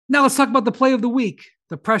Now let's talk about the play of the week.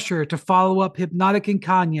 The pressure to follow up Hypnotic and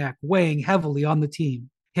Cognac weighing heavily on the team.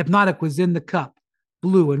 Hypnotic was in the cup,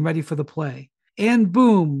 blue and ready for the play. And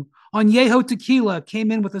boom, Añejo Tequila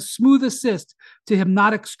came in with a smooth assist to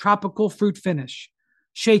Hypnotic's tropical fruit finish.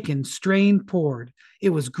 Shaken, strained, poured. It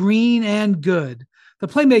was green and good. The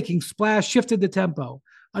playmaking splash shifted the tempo.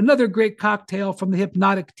 Another great cocktail from the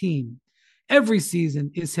Hypnotic team. Every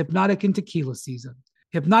season is Hypnotic and Tequila season.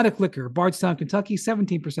 Hypnotic Liquor, Bardstown, Kentucky,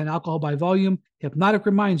 17% alcohol by volume. Hypnotic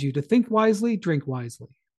reminds you to think wisely, drink wisely.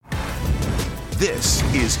 This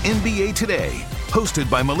is NBA Today,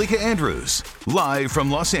 hosted by Malika Andrews, live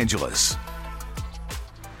from Los Angeles.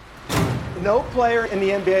 No player in the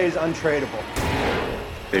NBA is untradeable.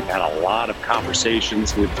 They've had a lot of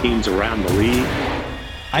conversations with teams around the league.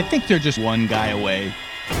 I think they're just one guy away.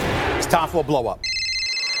 It's time for a blow-up.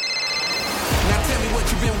 Now tell me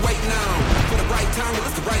what you've been waiting on. For the right time, well,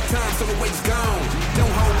 it's the right time, so the wait's gone.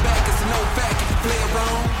 Don't hold back, it's an old fact. If you play it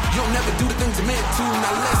wrong, you'll never do the things you meant to.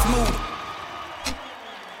 Now let's move.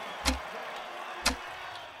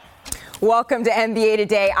 Welcome to NBA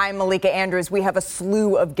Today. I'm Malika Andrews. We have a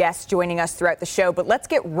slew of guests joining us throughout the show, but let's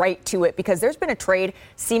get right to it because there's been a trade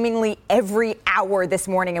seemingly every hour this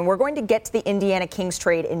morning, and we're going to get to the Indiana Kings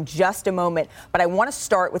trade in just a moment. But I want to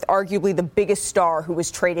start with arguably the biggest star who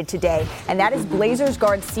was traded today, and that is Blazers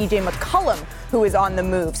guard CJ McCollum, who is on the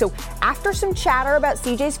move. So after some chatter about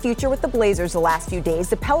CJ's future with the Blazers the last few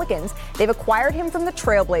days, the Pelicans, they've acquired him from the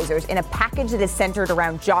Trailblazers in a package that is centered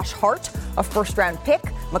around Josh Hart, a first-round pick.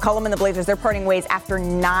 McCollum and the Blazers, they're parting ways after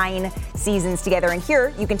 9 seasons together. And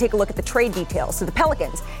here you can take a look at the trade details. So the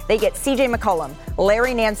Pelicans, they get CJ McCollum,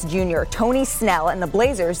 Larry Nance Jr., Tony Snell, and the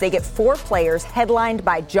Blazers, they get 4 players headlined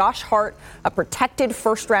by Josh Hart, a protected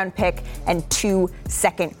first-round pick, and 2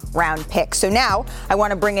 second-round picks. So now I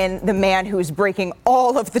want to bring in the man who is breaking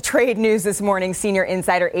all of the trade news this morning, senior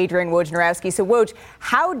insider Adrian Wojnarowski. So Woj,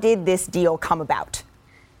 how did this deal come about?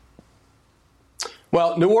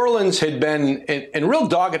 Well, New Orleans had been in real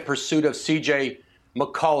dogged pursuit of C.J.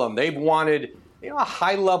 McCollum. They've wanted, a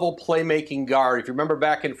high-level playmaking guard. If you remember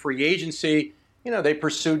back in free agency, they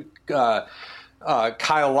pursued Kyle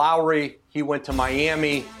Lowry. He went to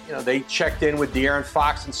Miami. They checked in with De'Aaron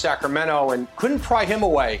Fox in Sacramento and couldn't pry him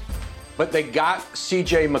away. But they got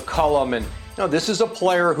C.J. McCollum, and this is a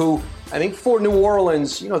player who I think for New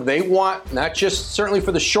Orleans, they want not just certainly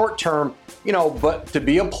for the short term, but to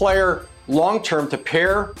be a player long-term to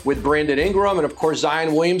pair with Brandon Ingram and, of course,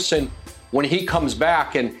 Zion Williamson when he comes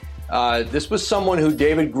back. And this was someone who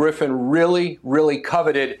David Griffin really, really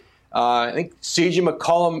coveted. I think C.J.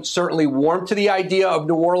 McCollum certainly warmed to the idea of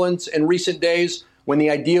New Orleans in recent days when the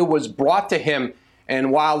idea was brought to him.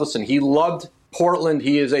 And while, listen, he loved Portland,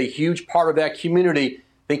 he is a huge part of that community.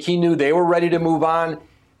 I think he knew they were ready to move on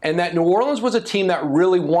and that New Orleans was a team that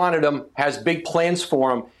really wanted him, has big plans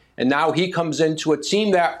for him. And now he comes into a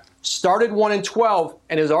team that started 1-12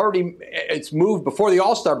 and it's moved before the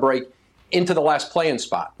All-Star break into the last play-in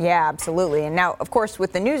spot. Yeah, absolutely. And now, of course,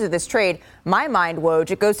 with the news of this trade, my mind,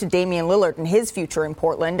 Woj, it goes to Damian Lillard and his future in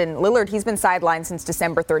Portland. And Lillard, he's been sidelined since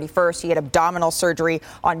December 31st. He had abdominal surgery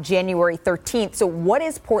on January 13th. So what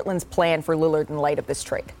is Portland's plan for Lillard in light of this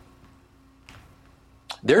trade?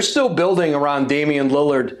 They're still building around Damian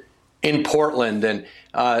Lillard in Portland. And,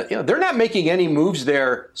 they're not making any moves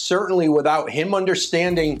there, certainly without him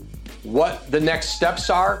understanding what the next steps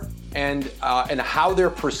are and how they're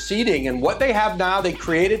proceeding. And what they have now, they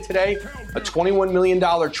created today a $21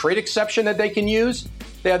 million trade exception that they can use.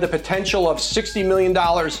 They have the potential of $60 million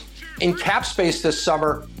in cap space this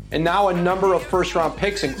summer, and now a number of first-round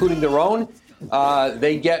picks, including their own.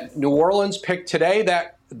 They get New Orleans pick today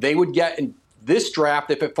that they would get in this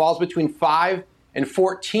draft if it falls between 5 and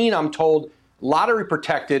 14, I'm told, lottery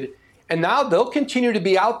protected. And now they'll continue to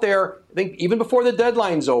be out there, I think, even before the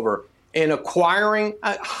deadline's over, in acquiring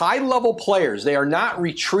high-level players. They are not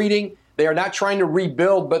retreating. They are not trying to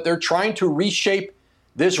rebuild, but they're trying to reshape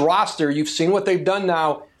this roster. You've seen what they've done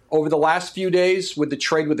now over the last few days with the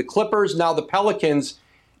trade with the Clippers, now the Pelicans,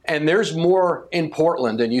 and there's more in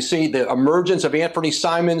Portland. And you see the emergence of Anthony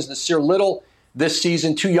Simons, Nasir Little this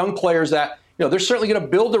season, 2 young players that, they're certainly going to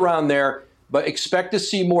build around there, but expect to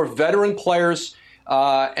see more veteran players,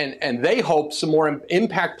 and they hope some more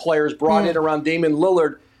impact players brought in around Damian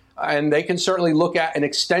Lillard, and they can certainly look at an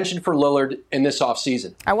extension for Lillard in this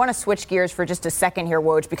offseason. I want to switch gears for just a second here,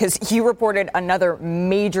 Woj, because you reported another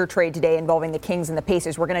major trade today involving the Kings and the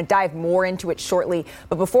Pacers. We're going to dive more into it shortly,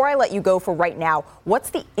 but before I let you go for right now,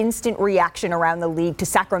 what's the instant reaction around the league to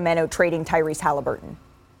Sacramento trading Tyrese Halliburton?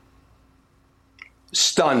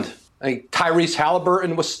 Stunned. Tyrese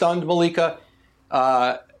Halliburton was stunned, Malika.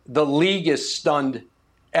 The league is stunned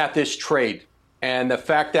at this trade and the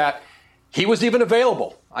fact that he was even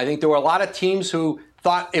available. I think there were a lot of teams who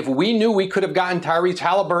thought if we knew we could have gotten Tyrese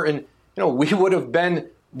Halliburton, we would have been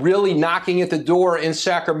really knocking at the door in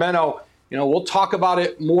Sacramento. We'll talk about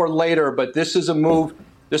it more later, but this is a move.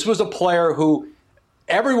 This was a player who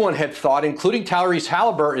everyone had thought, including Tyrese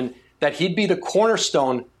Halliburton, that he'd be the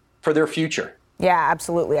cornerstone for their future. Yeah,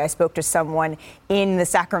 absolutely. I spoke to someone in the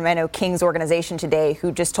Sacramento Kings organization today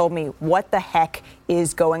who just told me what the heck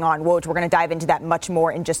is going on. Woj, we're going to dive into that much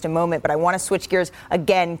more in just a moment, but I want to switch gears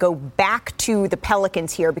again, go back to the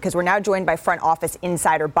Pelicans here because we're now joined by front office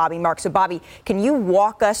insider Bobby Marks. So, Bobby, can you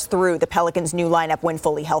walk us through the Pelicans' new lineup when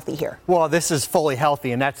fully healthy here? Well, this is fully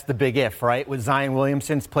healthy, and that's the big if, right? With Zion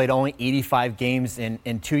Williamson's played only 85 games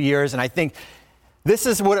in 2 years, and I think this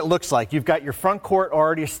is what it looks like. You've got your front court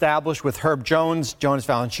already established with Herb Jones, Jonas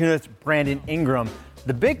Valanciunas, Brandon Ingram.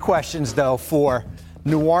 The big questions, though, for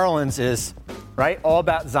New Orleans is, right, all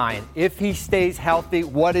about Zion. If he stays healthy,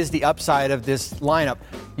 what is the upside of this lineup?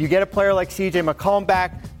 You get a player like C.J. McCollum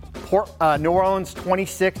back, New Orleans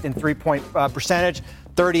 26th in three-point percentage,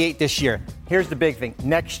 38 this year. Here's the big thing.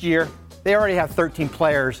 Next year, they already have 13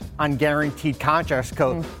 players on guaranteed contracts.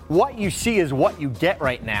 What you see is what you get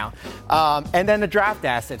right now. And then the draft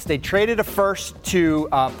assets. They traded a first to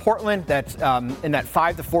Portland that's in that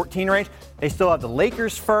 5 to 14 range. They still have the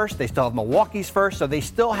Lakers first. They still have Milwaukee's first. So they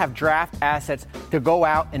still have draft assets to go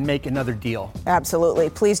out and make another deal. Absolutely.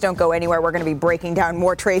 Please don't go anywhere. We're going to be breaking down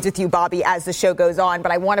more trades with you, Bobby, as the show goes on.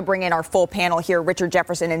 But I want to bring in our full panel here, Richard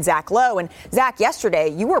Jefferson and Zach Lowe. And Zach, yesterday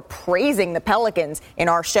you were praising the Pelicans in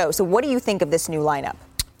our show. So what do you think of this new lineup?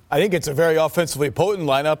 I think it's a very offensively potent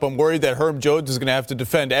lineup. I'm worried that Herb Jones is going to have to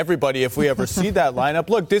defend everybody if we ever see that lineup.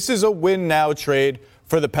 Look, this is a win-now trade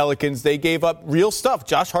for the Pelicans. They gave up real stuff.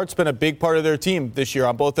 Josh Hart's been a big part of their team this year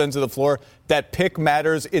on both ends of the floor. That pick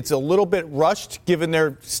matters. It's a little bit rushed given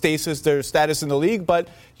their status in the league, but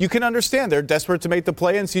you can understand they're desperate to make the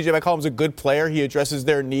play, and C.J. McCollum's a good player. He addresses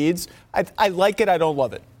their needs. I like it. I don't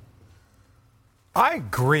love it. I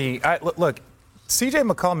agree. Look, C.J.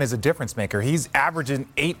 McCollum is a difference maker. He's averaging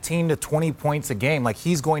 18 to 20 points a game. Like,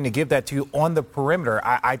 he's going to give that to you on the perimeter.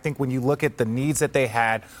 I think when you look at the needs that they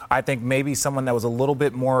had, I think maybe someone that was a little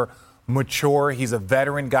bit more mature. He's a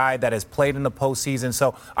veteran guy that has played in the postseason.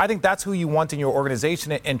 So I think that's who you want in your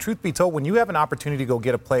organization. And truth be told, when you have an opportunity to go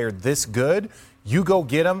get a player this good, you go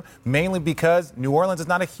get him, mainly because New Orleans is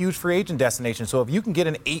not a huge free agent destination. So if you can get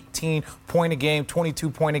an 18-point-a-game,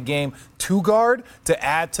 22-point-a-game two-guard to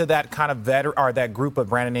add to that kind of veteran or that group of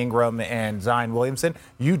Brandon Ingram and Zion Williamson,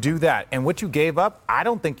 you do that. And what you gave up, I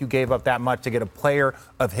don't think you gave up that much to get a player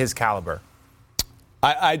of his caliber.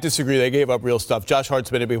 I disagree. They gave up real stuff. Josh Hart's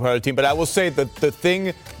been a big part of the team. But I will say that the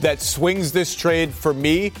thing that swings this trade for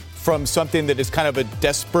me from something that is kind of a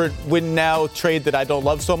desperate win-now trade that I don't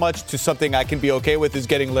love so much to something I can be okay with is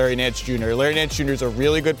getting Larry Nance Jr. Larry Nance Jr. is a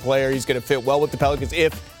really good player. He's going to fit well with the Pelicans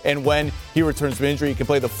if and when he returns from injury. He can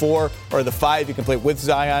play the 4 or the 5. He can play with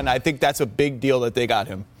Zion. I think that's a big deal that they got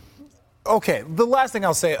him. Okay, the last thing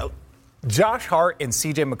I'll say, Josh Hart and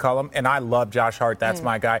C.J. McCollum, and I love Josh Hart. That's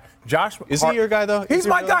my guy. Is he your guy, though? He's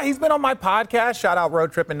my guy. He's been on my podcast. Shout out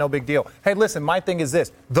Road Trip and no big deal. Hey, listen, my thing is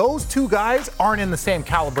this. Those two guys aren't in the same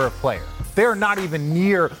caliber of player. They're not even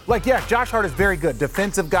near. Like, yeah, Josh Hart is very good.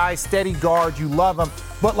 Defensive guy, steady guard. You love him.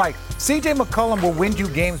 But, like, C.J. McCollum will win you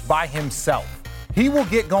games by himself. He will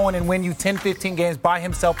get going and win you 10, 15 games by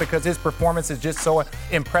himself because his performance is just so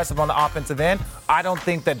impressive on the offensive end. I don't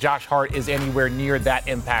think that Josh Hart is anywhere near that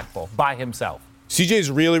impactful by himself.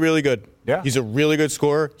 CJ's really, really good. Yeah. He's a really good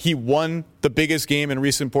scorer. He won the biggest game in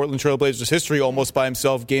recent Portland Trail Blazers history almost by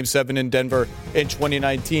himself, Game 7 in Denver in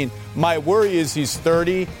 2019. My worry is he's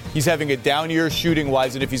 30. He's having a down year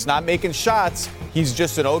shooting-wise, and if he's not making shots, he's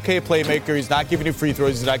just an okay playmaker. He's not giving you free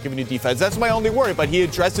throws. He's not giving you defense. That's my only worry, but he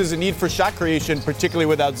addresses a need for shot creation, particularly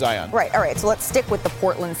without Zion. Right, all right, so let's stick with the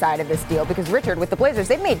Portland side of this deal because, Richard, with the Blazers,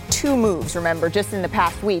 they've made 2 moves, remember, just in the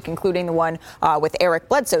past week, including the one with Eric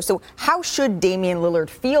Bledsoe. So how should Damian Lillard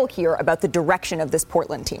feel here about the direction of this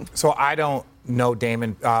Portland team? So I don't know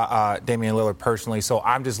Damian Lillard personally, so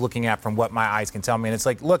I'm just looking at from what my eyes can tell me. And it's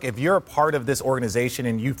like, look, if you're a part of this organization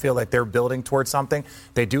and you feel like they're building towards something,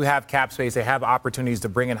 they do have cap space, they have opportunities to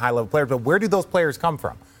bring in high-level players, but where do those players come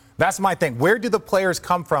from? That's my thing. Where do the players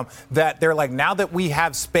come from that they're like, now that we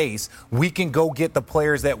have space, we can go get the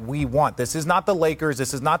players that we want? This is not the Lakers.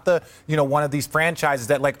 This is not the, one of these franchises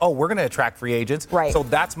that like, oh, we're going to attract free agents. Right. So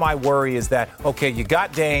that's my worry is that, okay, you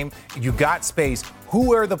got Dame, you got space.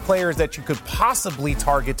 who are the players that you could possibly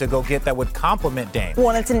target to go get that would complement Dame? Well,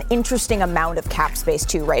 and it's an interesting amount of cap space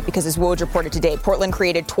too, right? Because as Woj reported today, Portland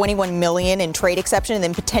created $21 million in trade exception and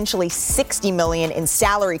then potentially $60 million in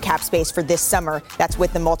salary cap space for this summer. That's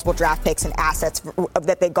with the multiple draft picks and assets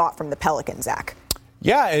that they got from the Pelicans, Zach.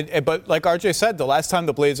 Yeah, but like RJ said, the last time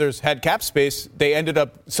the Blazers had cap space, they ended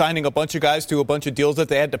up signing a bunch of guys to a bunch of deals that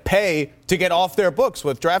they had to pay to get off their books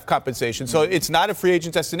with draft compensation. So it's not a free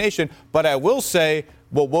agent destination. But I will say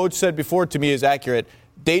what Woj said before to me is accurate.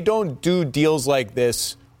 They don't do deals like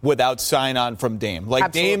this without sign-on from Dame. Like,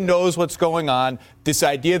 absolutely. Dame knows what's going on. This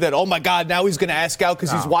idea that, oh, my God, now he's going to ask out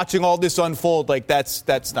because he's watching all this unfold, like, that's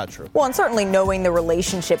not true. Well, and certainly knowing the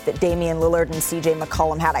relationship that Damian Lillard and C.J.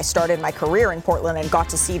 McCollum had. I started my career in Portland and got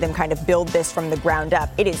to see them kind of build this from the ground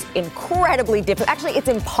up. It is incredibly difficult. Actually, it's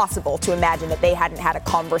impossible to imagine that they hadn't had a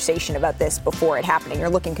conversation about this before it happening. You're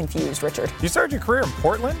looking confused, Richard. You started your career in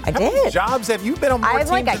Portland? I did. How many jobs have you been on more teams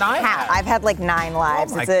than I have? I've had like 9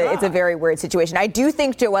 lives. It's a very weird situation. I do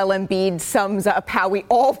think Joel Embiid sums up how we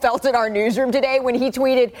all felt in our newsroom today when he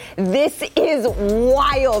tweeted, "This is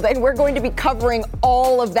wild," and we're going to be covering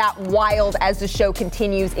all of that wild as the show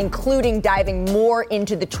continues, including diving more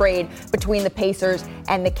into the trade between the Pacers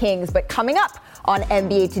and the Kings. But coming up on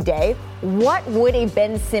NBA Today, what would a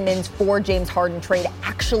Ben Simmons for James Harden trade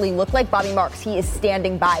actually look like? Bobby Marks, he is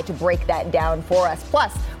standing by to break that down for us.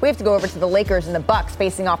 Plus, we have to go over to the Lakers and the Bucks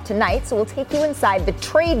facing off tonight, so we'll take you inside the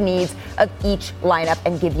trade needs of each lineup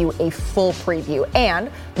and give you a full preview. And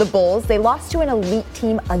the Bulls, they lost to an elite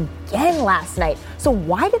team again last night. So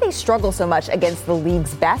why do they struggle so much against the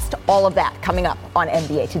league's best? All of that coming up on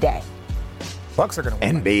NBA Today. Bucks are going to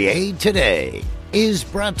win. NBA Today is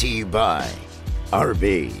brought to you by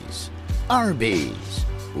Arby's. Arby's,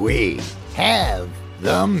 we have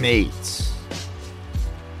the meats.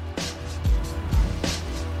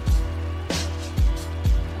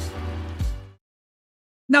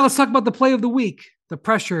 Now let's talk about the play of the week. The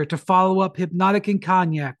pressure to follow up Hypnotic and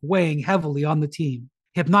Cognac weighing heavily on the team.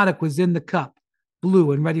 Hypnotic was in the cup,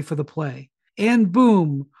 blue and ready for the play. And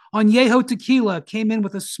boom, Añejo Tequila came in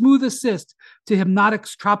with a smooth assist to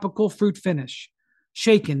Hypnotic's tropical fruit finish.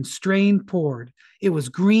 Shaken, strained, poured. It was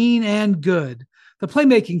green and good. The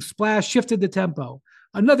playmaking splash shifted the tempo.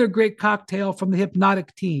 Another great cocktail from the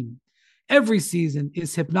Hypnotic team. Every season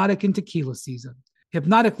is Hypnotic and Tequila season.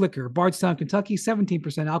 Hypnotic Liquor, Bardstown, Kentucky,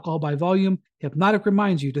 17% alcohol by volume. Hypnotic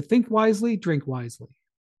reminds you to think wisely, drink wisely.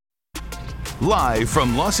 Live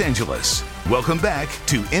from Los Angeles, welcome back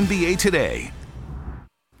to NBA Today.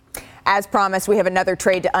 As promised, we have another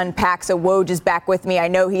trade to unpack, so Woj is back with me. I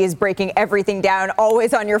know he is breaking everything down,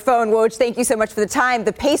 always on your phone. Woj, thank you so much for the time.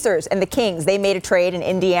 The Pacers and the Kings, they made a trade, and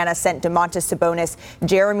Indiana sent Domantas Sabonis,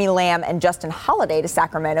 Jeremy Lamb, and Justin Holiday to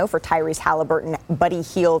Sacramento for Tyrese Halliburton, Buddy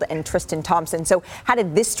Hield, and Tristan Thompson. So how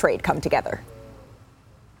did this trade come together?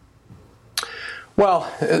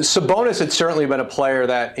 Well, Sabonis had certainly been a player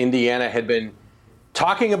that Indiana had been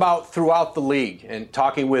talking about throughout the league and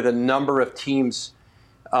talking with a number of teams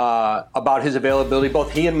about his availability, both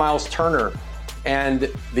he and Miles Turner. And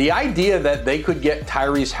the idea that they could get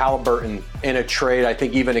Tyrese Halliburton in a trade, I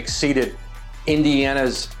think, even exceeded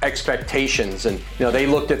Indiana's expectations. And, they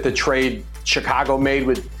looked at the trade Chicago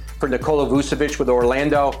made for Nikola Vucevic with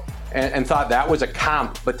Orlando and thought that was a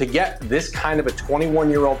comp. But to get this kind of a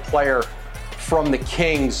 21-year-old player from the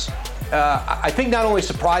Kings, I think not only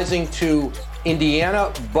surprising to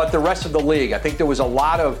Indiana, but the rest of the league. I think there was a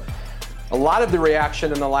lot of the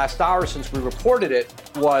reaction in the last hour since we reported it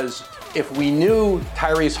was if we knew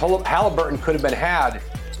Tyrese Halliburton could have been had,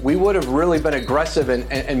 we would have really been aggressive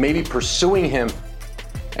and maybe pursuing him.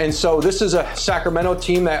 And so this is a Sacramento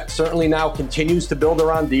team that certainly now continues to build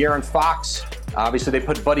around De'Aaron Fox. Obviously, they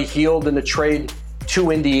put Buddy Hield in the trade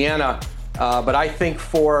to Indiana. But I think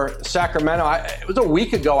for Sacramento, it was a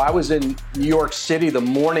week ago, I was in New York City the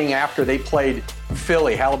morning after they played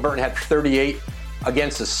Philly. Halliburton had 38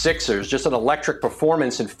 against the Sixers, just an electric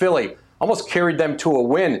performance in Philly, almost carried them to a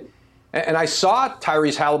win. And I saw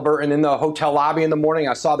Tyrese Halliburton in the hotel lobby in the morning.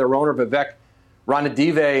 I saw their owner, Vivek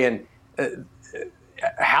Ranadive, and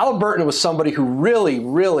Halliburton was somebody who really,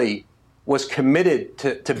 really was committed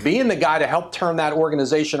to being the guy to help turn that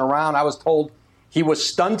organization around. I was told he was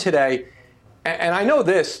stunned today. And I know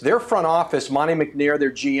this, their front office, Monty McNair,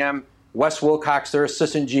 their GM, Wes Wilcox, their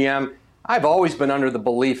assistant GM, I've always been under the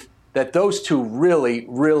belief that those two really,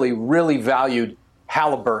 really, really valued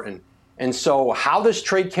Halliburton. And so how this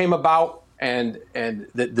trade came about and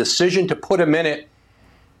the decision to put him in it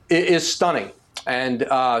is stunning. And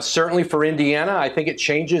certainly for Indiana, I think it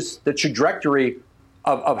changes the trajectory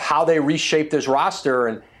of how they reshape this roster.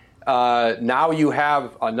 And Now you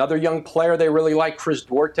have another young player they really like, Chris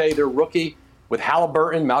Duarte, their rookie, with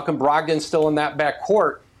Halliburton, Malcolm Brogdon still in that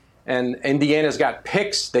backcourt. And Indiana's got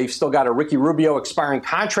picks. They've still got a Ricky Rubio expiring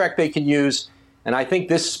contract they can use. And I think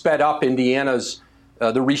this sped up Indiana's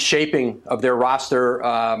the reshaping of their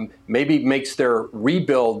roster, maybe makes their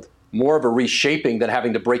rebuild more of a reshaping than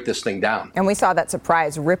having to break this thing down. And we saw that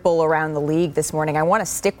surprise ripple around the league this morning. I want to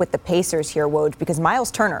stick with the Pacers here, Woj, because Miles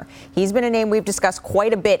Turner, he's been a name we've discussed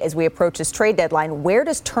quite a bit as we approach this trade deadline. Where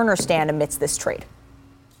does Turner stand amidst this trade?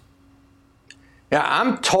 Yeah,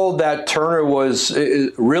 I'm told that Turner was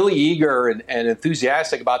really eager and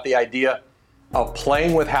enthusiastic about the idea of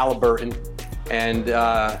playing with Halliburton. And,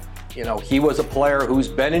 he was a player who's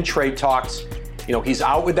been in trade talks. He's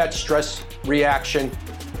out with that stress reaction.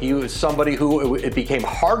 He was somebody who it became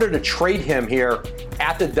harder to trade him here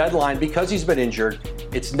at the deadline because he's been injured.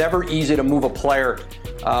 It's never easy to move a player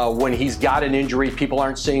when he's got an injury. People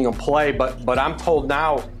aren't seeing him play. But I'm told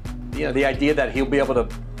now, the idea that he'll be able to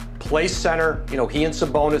play center. He and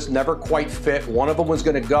Sabonis never quite fit. One of them was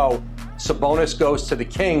going to go. Sabonis goes to the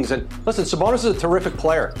Kings. And listen, Sabonis is a terrific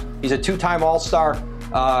player. He's a two-time All-Star.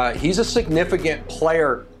 He's a significant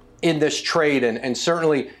player in this trade and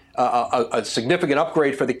certainly a significant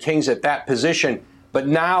upgrade for the Kings at that position. But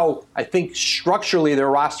now I think structurally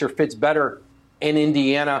their roster fits better in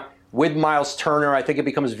Indiana with Miles Turner. I think it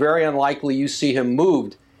becomes very unlikely you see him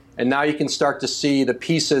moved. And now you can start to see the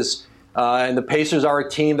pieces. And the Pacers are a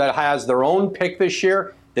team that has their own pick this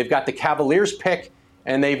year. They've got the Cavaliers pick,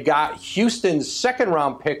 and they've got Houston's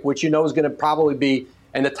second-round pick, which is going to probably be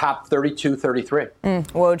in the top 32, 33.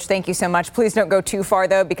 Woj, thank you so much. Please don't go too far,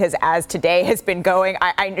 though, because as today has been going,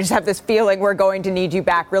 I just have this feeling we're going to need you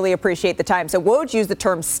back. Really appreciate the time. So Woj used the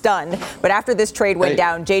term stunned, but after this trade went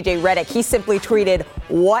down, J.J. Redick, he simply tweeted,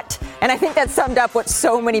 "What?" And I think that summed up what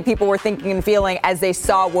so many people were thinking and feeling as they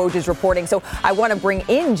saw Woj's reporting. So I want to bring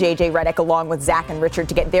in J.J. Redick along with Zach and Richard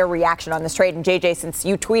to get their reaction on this trade. And J.J., since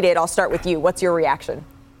you tweeted, I'll start with you. What's your reaction?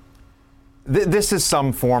 This is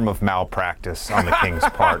some form of malpractice on the Kings'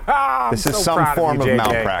 part. This is some form of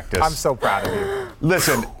malpractice. I'm so proud of you.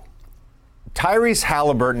 Listen, Tyrese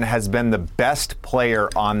Halliburton has been the best player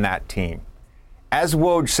on that team. As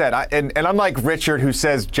Woj said, and unlike Richard, who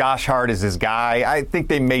says Josh Hart is his guy, I think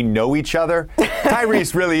they may know each other.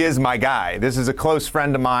 Tyrese really is my guy. This is a close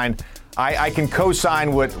friend of mine. I can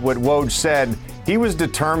co-sign what Woj said. He was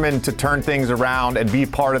determined to turn things around and be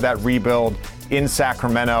part of that rebuild in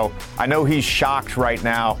Sacramento. I know he's shocked right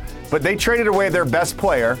now, but they traded away their best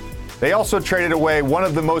player. They also traded away one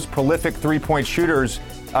of the most prolific three-point shooters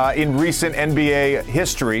in recent NBA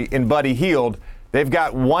history in Buddy Hield. They've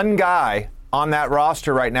got one guy on that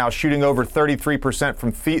roster right now shooting over 33%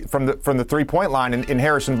 from the three-point line in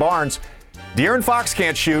Harrison Barnes. De'Aaron Fox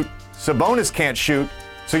can't shoot. Sabonis can't shoot.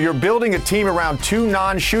 So you're building a team around two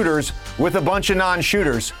non-shooters with a bunch of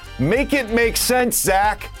non-shooters. Make it make sense,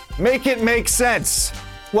 Zach. Make it make sense.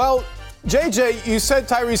 Well, JJ, you said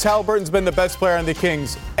Tyrese Halliburton's been the best player on the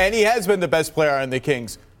Kings, and he has been the best player on the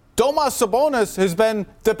Kings. Domas Sabonis has been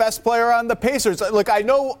the best player on the Pacers. Look, I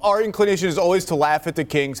know our inclination is always to laugh at the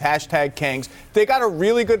Kings, hashtag Kings. They got a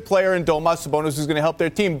really good player in Domas Sabonis who's going to help their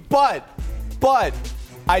team. But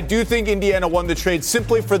I do think Indiana won the trade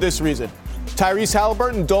simply for this reason. Tyrese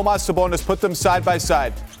Halliburton, Domas Sabonis, put them side by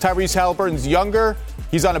side. Tyrese Halliburton's younger.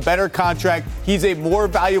 He's on a better contract. He's a more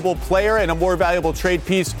valuable player and a more valuable trade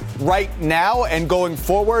piece right now and going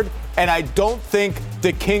forward. And I don't think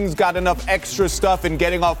the Kings got enough extra stuff in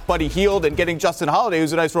getting off Buddy Hield and getting Justin Holiday,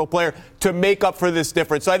 who's a nice role player, to make up for this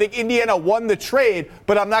difference. So I think Indiana won the trade,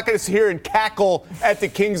 but I'm not going to sit here and cackle at the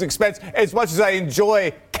Kings' expense as much as I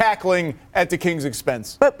enjoy cackling at the Kings'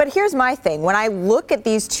 expense. But here's my thing. When I look at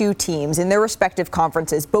these two teams in their respective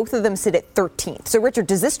conferences, both of them sit at 13th. So, Richard,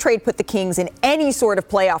 does this trade put the Kings in any sort of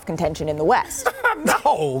playoff contention in the West?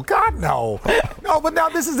 No, God, no. No, but now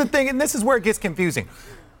this is the thing, and this is where it gets confusing.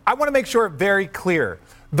 I want to make sure it's very clear.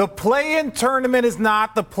 The play-in tournament is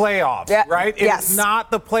not the playoffs, right? It's not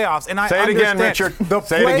the playoffs. And I Say it understand again, Richard. The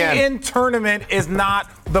play-in tournament is not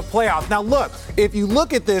the playoffs. Now, look, if you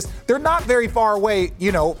look at this, they're not very far away,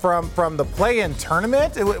 from the play-in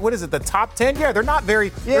tournament. What is it, the top 10? Yeah, they're not very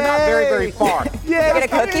far. Yeah, get a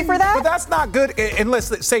cookie for that? But that's not good.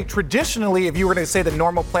 Unless, say, traditionally, if you were to say the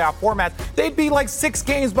normal playoff format, they'd be like 6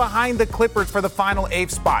 games behind the Clippers for the final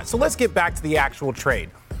 8th spot. So let's get back to the actual trade.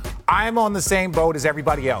 I'm on the same boat as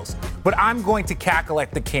everybody else, but I'm going to cackle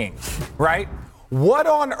at the Kings, right? What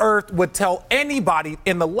on earth would tell anybody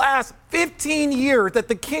in the last 15 years that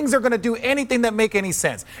the Kings are going to do anything that make any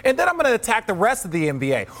sense. And then I'm going to attack the rest of the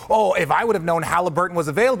NBA. Oh, if I would have known Haliburton was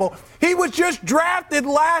available, he was just drafted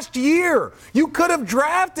last year. You could have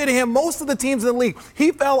drafted him. Most of the teams in the league,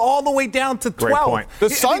 he fell all the way down to 12th. Great point. The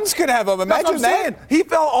Suns could have him. Imagine that. He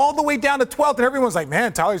fell all the way down to 12th, and everyone's like,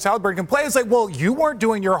 man, Tyrese Haliburton can play. It's like, well, you weren't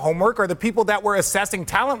doing your homework, or the people that were assessing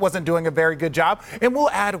talent wasn't doing a very good job. And we'll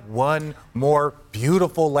add one more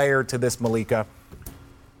beautiful layer to this, Malika.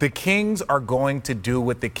 The Kings are going to do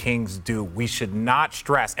what the Kings do. We should not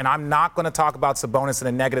stress. And I'm not going to talk about Sabonis in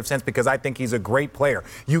a negative sense because I think he's a great player.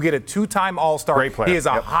 You get a two-time All-Star. Great player. He is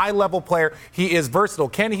a high-level player. He is versatile.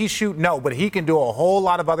 Can he shoot? No, but he can do a whole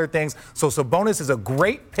lot of other things. So Sabonis is a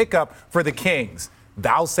great pickup for the Kings.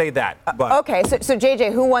 I'll say that. But okay, so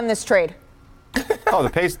JJ, who won this trade? Oh,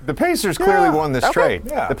 the Pacers clearly won this trade.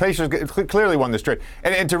 Yeah. The Pacers clearly won this trade.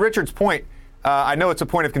 And to Richard's point, I know it's a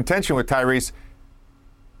point of contention with Tyrese.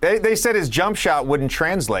 They said his jump shot wouldn't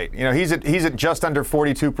translate. You know, he's at just under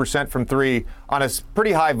 42% from three on a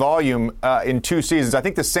pretty high volume in 2 seasons. I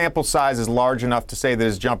think the sample size is large enough to say that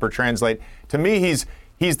his jumper translate. To me,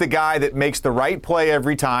 he's the guy that makes the right play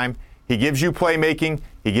every time. He gives you playmaking.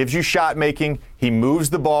 He gives you shot making. He moves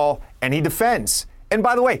the ball and he defends. And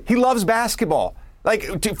by the way, he loves basketball.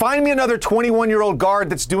 Like, find me another 21-year-old guard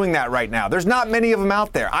that's doing that right now. There's not many of them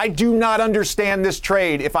out there. I do not understand this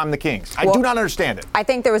trade if I'm the Kings. I do not understand it. I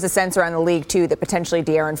think there was a sense around the league, too, that potentially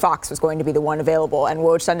De'Aaron Fox was going to be the one available, and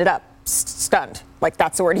Woj ended up stunned. Like,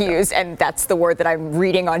 that's the word he used, and that's the word that I'm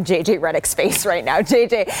reading on JJ Redick's face right now.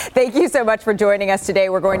 JJ, thank you so much for joining us today.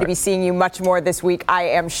 We're going to be seeing you much more this week, I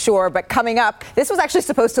am sure. But coming up, this was actually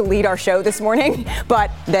supposed to lead our show this morning,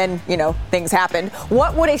 but then, things happened.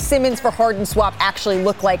 What would a Simmons for Harden swap actually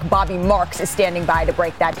look like? Bobby Marks is standing by to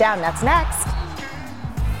break that down. That's next.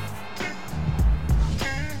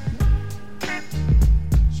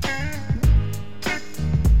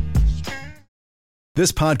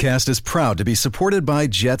 This podcast is proud to be supported by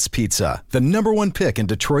Jets Pizza, the #1 pick in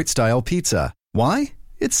Detroit-style pizza. Why?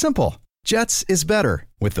 It's simple. Jets is better.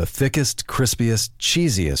 With the thickest, crispiest,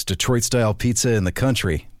 cheesiest Detroit-style pizza in the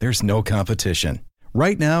country, there's no competition.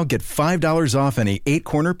 Right now, get $5 off any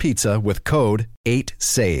 8-corner pizza with code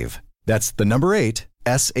 8SAVE. That's the number 8,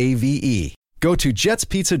 S-A-V-E. Go to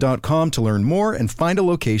jetspizza.com to learn more and find a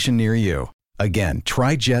location near you. Again,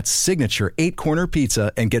 try Jet's signature 8-corner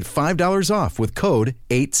pizza and get $5 off with code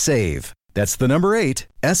 8SAVE. That's the number 8,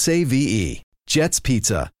 S-A-V-E. Jet's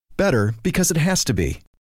Pizza. Better because it has to be.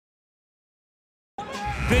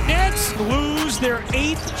 The Nets lose their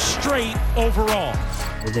 8th straight overall.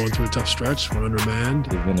 We're going through a tough stretch. We're undermanned.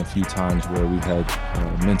 There have been a few times where we've had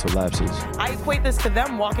mental lapses. I equate this to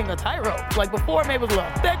them walking a tightrope. Like before, maybe it was a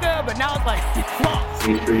little bigger, but now it's like lost.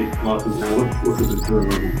 8 straight losses now. What's the score?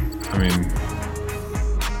 I mean,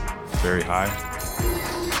 very high.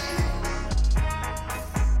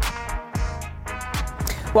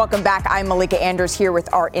 Welcome back. I'm Malika Andrews here with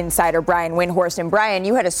our insider, Brian Windhorst. And Brian,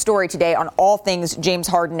 you had a story today on all things James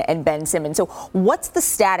Harden and Ben Simmons. So what's the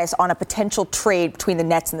status on a potential trade between the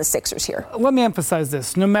Nets and the Sixers here? Let me emphasize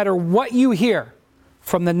this. No matter what you hear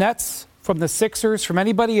from the Nets, from the Sixers, from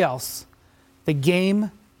anybody else, the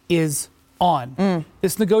game is on.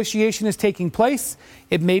 This negotiation is taking place.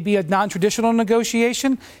 It may be a non-traditional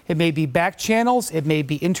negotiation. It may be back channels. It may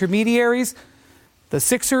be intermediaries. The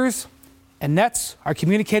Sixers and Nets are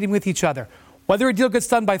communicating with each other. Whether a deal gets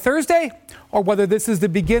done by Thursday or whether this is the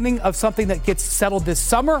beginning of something that gets settled this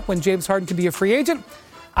summer when James Harden can be a free agent,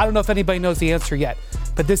 I don't know if anybody knows the answer yet.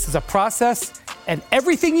 But this is a process, and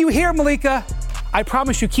everything you hear, Malika, I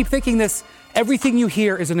promise you, keep thinking this, everything you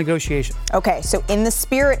hear is a negotiation. Okay, so in the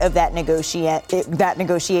spirit of that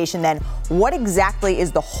negotiation, then, what exactly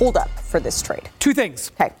is the holdup for this trade? 2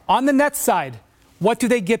 things. Okay. On the Nets side, what do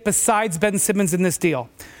they get besides Ben Simmons in this deal?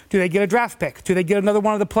 Do they get a draft pick? Do they get another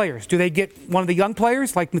one of the players? Do they get one of the young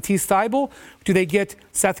players like Matisse Thybulle? Do they get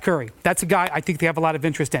Seth Curry? That's a guy I think they have a lot of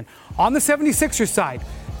interest in. On the 76ers side,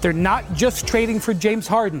 they're not just trading for James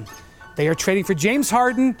Harden. They are trading for James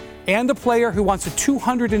Harden and a player who wants a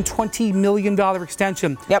 $220 million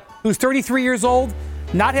extension. Who's 33 years old,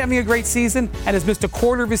 not having a great season, and has missed a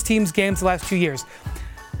quarter of his team's games the last 2 years.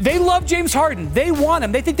 They love James Harden. They want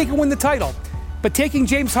him. They think they can win the title. But taking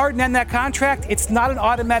James Harden and that contract, it's not an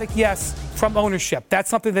automatic yes from ownership. That's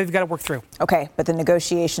something they've got to work through. Okay, but the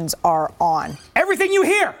negotiations are on. Everything you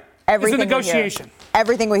hear is a negotiation.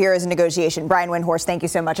 Everything we hear is a negotiation. Brian Windhorst, thank you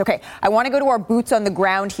so much. Okay, I want to go to our boots on the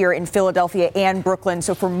ground here in Philadelphia and Brooklyn.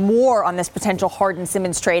 So for more on this potential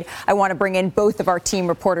Harden-Simmons trade, I want to bring in both of our team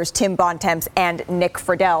reporters, Tim Bontemps and Nick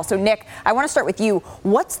Friedel. So Nick, I want to start with you.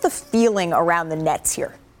 What's the feeling around the Nets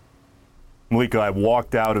here? Malika, I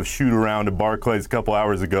walked out of shoot-around at Barclays a couple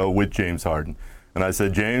hours ago with James Harden. And I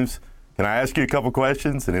said, James, can I ask you a couple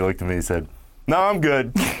questions? And he looked at me and said, no, I'm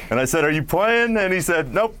good. And I said, are you playing? And he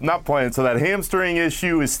said, nope, not playing. So that hamstring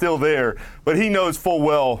issue is still there. But he knows full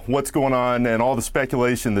well what's going on and all the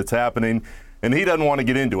speculation that's happening, and he doesn't want to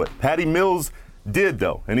get into it. Patty Mills did,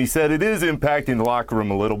 though, and he said it is impacting the locker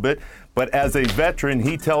room a little bit. But as a veteran,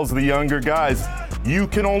 he tells the younger guys, you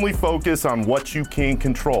can only focus on what you can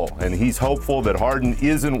control. And he's hopeful that Harden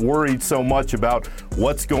isn't worried so much about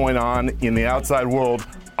what's going on in the outside world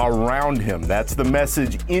around him. That's the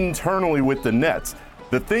message internally with the Nets.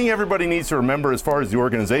 The thing everybody needs to remember as far as the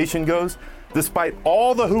organization goes, despite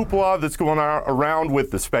all the hoopla that's going on around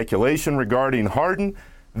with the speculation regarding Harden,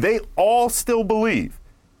 they all still believe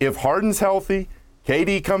if Harden's healthy,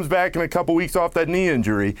 KD comes back in a couple weeks off that knee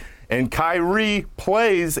injury, and Kyrie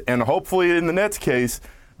plays, and hopefully in the Nets case,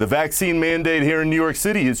 the vaccine mandate here in New York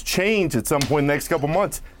City is changed at some point in the next couple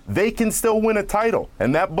months, they can still win a title.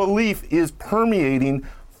 And that belief is permeating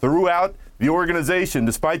throughout the organization,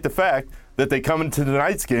 despite the fact that they come into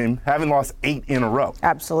tonight's game having lost 8 in a row.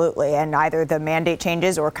 Absolutely. And either the mandate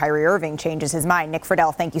changes or Kyrie Irving changes his mind. Nick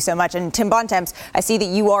Friedel, thank you so much. And Tim Bontemps, I see that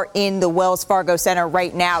you are in the Wells Fargo Center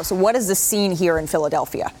right now. So what is the scene here in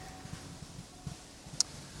Philadelphia?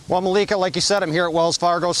 Well, Malika, like you said, I'm here at Wells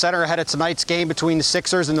Fargo Center ahead of tonight's game between the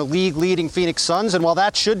Sixers and the league-leading Phoenix Suns. And while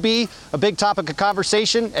that should be a big topic of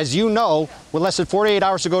conversation, as you know, with less than 48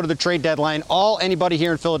 hours to go to the trade deadline, all anybody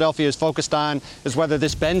here in Philadelphia is focused on is whether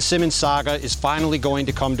this Ben Simmons saga is finally going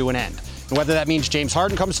to come to an end. And whether that means James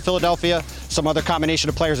Harden comes to Philadelphia, some other combination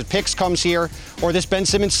of players and picks comes here, or this Ben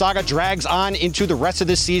Simmons saga drags on into the rest of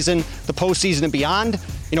this season, the postseason and beyond.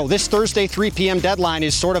 You know, this Thursday 3 p.m. deadline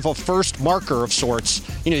is sort of a first marker of sorts.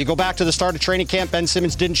 You know, you go back to the start of training camp, Ben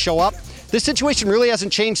Simmons didn't show up. This situation really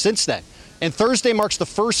hasn't changed since then. And Thursday marks the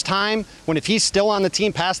first time when, if he's still on the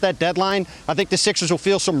team past that deadline, I think the Sixers will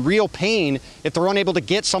feel some real pain if they're unable to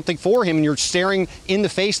get something for him and you're staring in the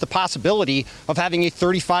face the possibility of having a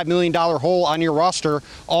 $35 million hole on your roster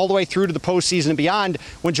all the way through to the postseason and beyond,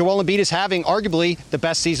 when Joel Embiid is having arguably the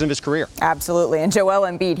best season of his career. Absolutely. And Joel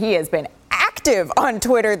Embiid, he has been active on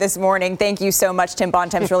Twitter this morning. Thank you so much, Tim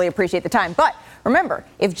Bontemps. Really appreciate the time. But remember,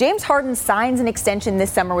 if James Harden signs an extension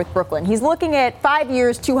this summer with Brooklyn, he's looking at 5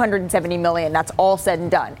 years, $270 million. That's all said and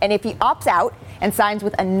done. And if he opts out and signs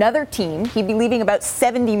with another team, he'd be leaving about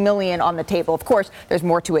 $70 million on the table. Of course, there's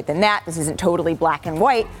more to it than that. This isn't totally black and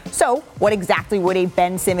white. So what exactly would a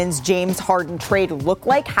Ben Simmons, James Harden trade look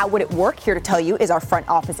like? How would it work? Here to tell you is our front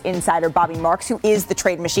office insider, Bobby Marks, who is the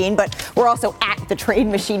trade machine. But we're also at the trade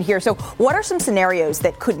machine here. So what are some scenarios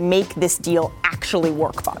that could make this deal actually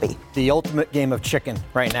work, Bobby? The ultimate game of chicken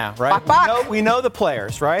right now, right? We know the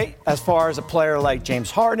players, right? As far as a player like James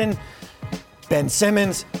Harden, Ben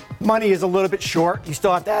Simmons, money is a little bit short. You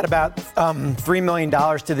still have to add about $3 million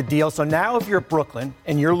to the deal. So now if you're Brooklyn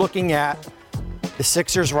and you're looking at the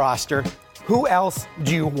Sixers roster, who else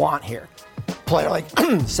do you want here? Player like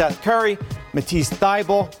Seth Curry, Matisse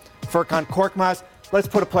Thybulle, Furkan Korkmaz. Let's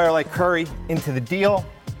put a player like Curry into the deal.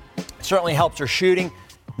 It certainly helps their shooting.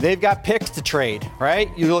 They've got picks to trade, right?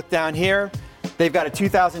 You look down here. They've got a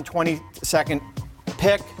 2022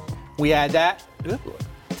 pick. We add that to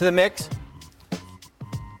the mix.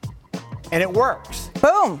 And it works.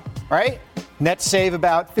 Boom. Right? Nets save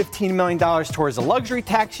about $15 million towards the luxury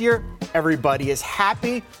tax year. Everybody is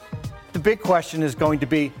happy. The big question is going to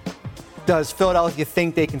be, does Philadelphia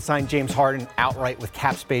think they can sign James Harden outright with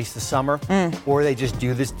cap space this summer? Or they just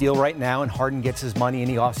do this deal right now and Harden gets his money in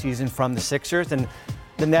the offseason from the Sixers? And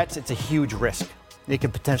the Nets, it's a huge risk. They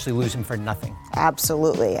could potentially lose him for nothing.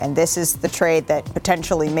 Absolutely. And this is the trade that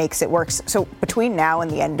potentially makes it work. So between now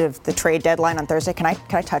and the end of the trade deadline on Thursday, can I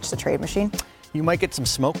touch the trade machine? You might get some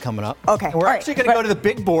smoke coming up. Okay. And we're actually going to go to the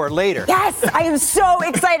big board later. Yes, I am so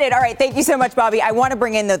excited. All right, thank you so much, Bobby. I want to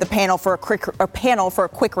bring in the panel for a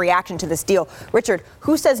quick reaction to this deal. Richard,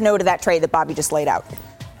 who says no to that trade that Bobby just laid out?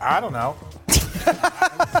 I don't know.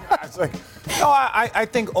 I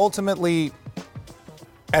think ultimately,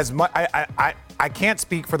 as much I can't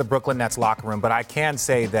speak for the Brooklyn Nets locker room, but I can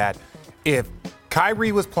say that if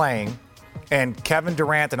Kyrie was playing and Kevin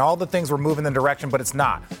Durant and all the things were moving in the direction, but it's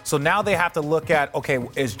not. So now they have to look at, okay,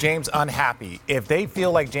 is James unhappy? If they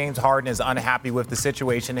feel like James Harden is unhappy with the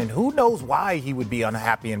situation, and who knows why he would be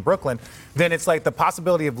unhappy in Brooklyn, then it's like the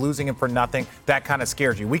possibility of losing him for nothing, that kind of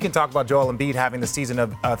scares you. We can talk about Joel Embiid having the season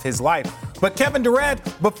of his life, But Kevin Durant,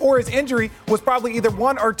 before his injury, was probably either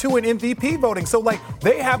 1 or 2 in MVP voting. So,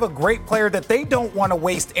 they have a great player that they don't want to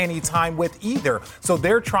waste any time with either. So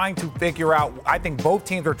they're trying to figure out, I think both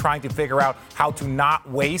teams are trying to figure out how to not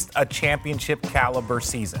waste a championship caliber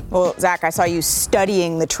season. Well, Zach, I saw you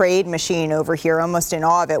studying the trade machine over here, almost in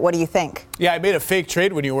awe of it. What do you think? Yeah, I made a fake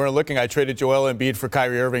trade when you weren't looking. I traded Joel Embiid for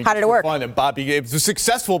Kyrie Irving. How did it work? Fun, and Bobby, it was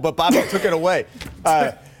successful, but Bobby took it away.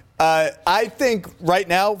 I think right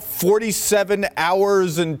now, 47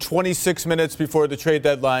 hours and 26 minutes before the trade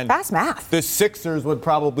deadline. Fast math. The Sixers would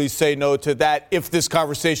probably say no to that if this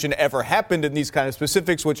conversation ever happened in these kind of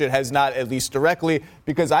specifics, which it has not, at least directly,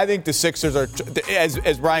 because I think the Sixers are,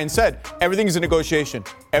 as Brian said, everything's a negotiation.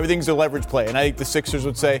 Everything's a leverage play. And I think the Sixers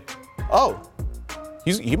would say, oh,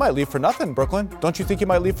 he might leave for nothing, Brooklyn. Don't you think he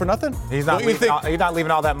might leave for nothing? He's not leaving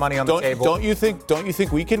all that money on the table. Don't you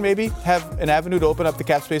think we can maybe have an avenue to open up the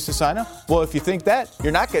cap space to sign him? Well, if you think that,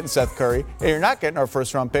 you're not getting Seth Curry and you're not getting our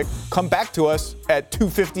first round pick. Come back to us at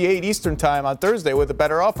 2:58 Eastern time on Thursday with a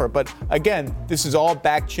better offer. But again, this is all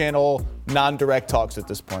back channel, non-direct talks at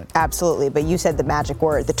this point. Absolutely, but you said the magic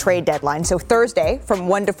word, the trade deadline. So Thursday from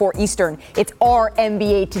 1 to 4 Eastern, it's our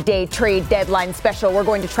NBA Today trade deadline special. We're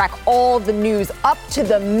going to track all the news up to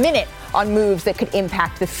the minute on moves that could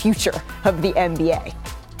impact the future of the NBA.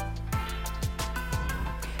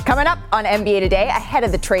 Coming up on NBA Today, ahead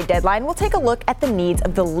of the trade deadline, we'll take a look at the needs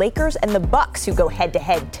of the Lakers and the Bucks, who go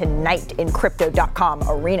head-to-head tonight in Crypto.com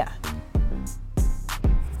Arena.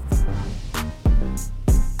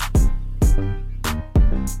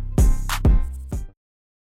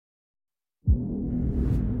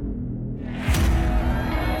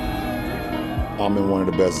 I'm in one of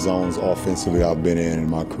the best zones offensively I've been in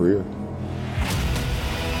my career.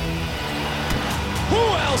 Who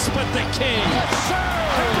else but the King? Yes, sir!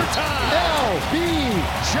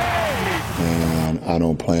 LBJ! And I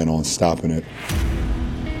don't plan on stopping it.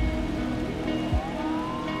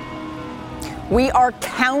 We are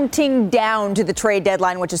counting down to the trade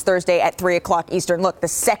deadline, which is Thursday at 3 o'clock Eastern. Look, the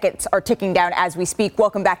seconds are ticking down as we speak.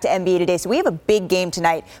 Welcome back to NBA Today. So we have a big game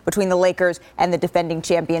tonight between the Lakers and the defending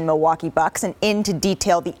champion Milwaukee Bucks. And in to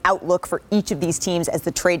detail the outlook for each of these teams as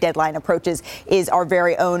the trade deadline approaches is our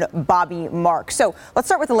very own Bobby Marks. So let's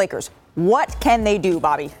start with the Lakers. What can they do,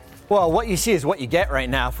 Bobby? Well, what you see is what you get right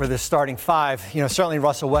now for this starting five. You know, certainly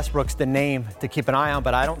Russell Westbrook's the name to keep an eye on,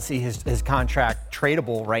 but I don't see his contract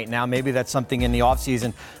tradable right now. Maybe that's something in the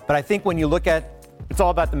offseason. But I think when you look at, it's all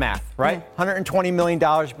about the math, right? $120 million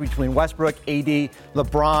between Westbrook, AD,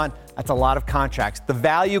 LeBron. That's a lot of contracts. The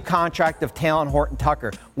value contract of Talen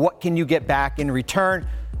Horton-Tucker, what can you get back in return?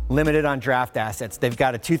 Limited on draft assets. They've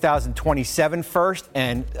got a 2027 first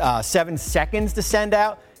and 7 seconds to send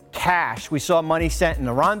out. Cash. We saw money sent in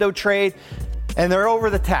the Rondo trade, and they're over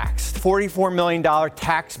the tax, $44 million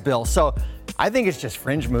tax bill. So I think it's just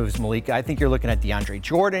fringe moves, Malika. I think you're looking at DeAndre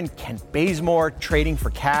Jordan, Kent Bazemore trading for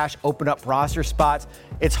cash, open up roster spots.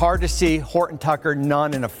 It's hard to see Horton-Tucker,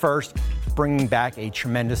 none in a first, bringing back a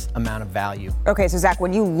tremendous amount of value. Okay, so Zach,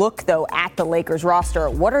 when you look, though, at the Lakers roster,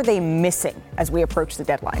 what are they missing as we approach the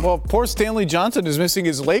deadline? Well, poor Stanley Johnson is missing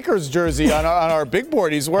his Lakers jersey on our big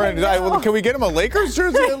board. He's wearing, can we get him a Lakers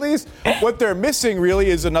jersey at least? What they're missing really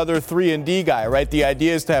is another 3-and-D guy, right? The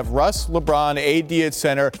idea is to have Russ, LeBron, AD at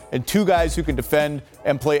center, and two guys who can defend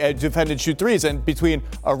and shoot threes. And between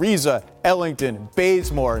Ariza, Ellington,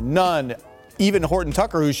 Bazemore, Nunn, even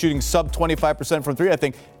Horton-Tucker, who's shooting sub 25% from three, I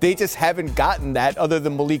think they just haven't gotten that other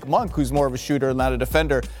than Malik Monk, who's more of a shooter, not a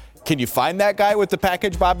defender. Can you find that guy with the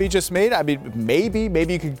package Bobby just made? I mean, maybe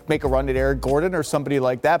you could make a run at Eric Gordon or somebody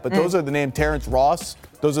like that, but those are the names, Terrence Ross,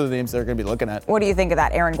 those are the names they're going to be looking at. What do you think of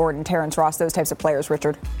that, Aaron Gordon, Terrence Ross, those types of players,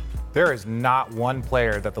 Richard? There is not one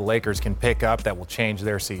player that the Lakers can pick up that will change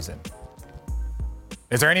their season.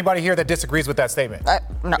 Is there anybody here that disagrees with that statement?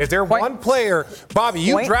 No. Is there one player, Bobby?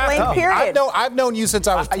 You drafted me. I've known you since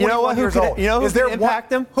I was 21 years old. You know who can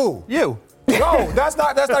impact him? Who? You. No, that's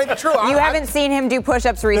not even true. You haven't seen him do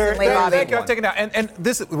push-ups recently, Bobby. I'm taking out. And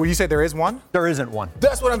this, will you say there is one? There isn't one.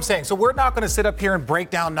 That's what I'm saying. So we're not going to sit up here and break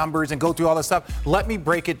down numbers and go through all this stuff. Let me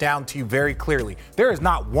break it down to you very clearly. There is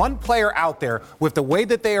not one player out there with the way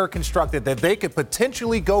that they are constructed that they could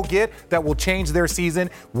potentially go get that will change their season.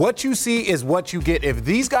 What you see is what you get. If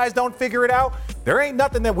these guys don't figure it out, there ain't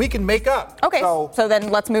nothing that we can make up. Okay, so then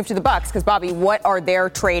let's move to the Bucks, because Bobby, what are their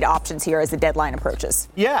trade options here as the deadline approaches?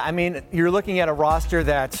 Yeah, I mean, you're looking at a roster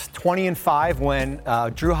that's 20-5 when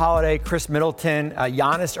Drew Holiday, Chris Middleton,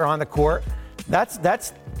 Giannis are on the court. That's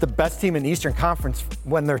the best team in the Eastern Conference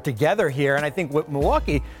when they're together here. And I think with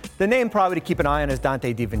Milwaukee, the name probably to keep an eye on is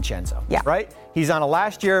Dante DiVincenzo. Yeah. Right? He's on a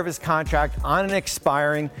last year of his contract, on an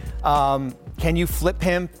expiring. Can you flip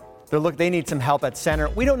him They need some help at center.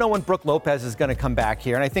 We don't know when Brook Lopez is going to come back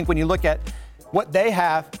here. And I think when you look at what they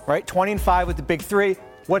have, right, 20-5 with the big three,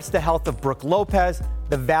 what's the health of Brook Lopez,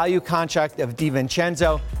 the value contract of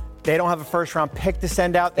DiVincenzo? They don't have a first-round pick to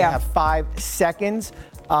send out. They have 5 seconds.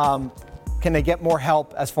 Can they get more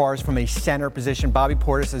help as far as from a center position? Bobby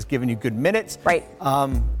Portis has given you good minutes. Right.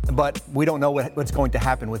 But we don't know what's going to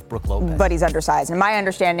happen with Brook Lopez. But he's undersized. And my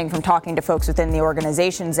understanding from talking to folks within the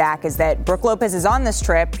organization, Zach, is that Brook Lopez is on this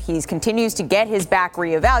trip. He continues to get his back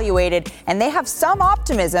reevaluated. And they have some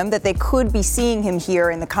optimism that they could be seeing him here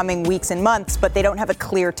in the coming weeks and months, but they don't have a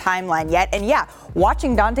clear timeline yet. And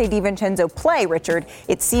watching Donte DiVincenzo play, Richard,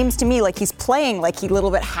 it seems to me like he's playing like he a little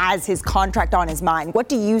bit has his contract on his mind. What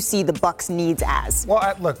do you see the Bucks needs as?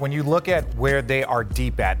 Well, look, when you look at where they are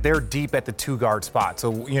deep at, they're deep at the 2-guard spot.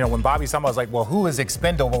 So, when Bobby Summer was like, well, who is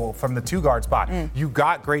expendable from the 2-guard spot? You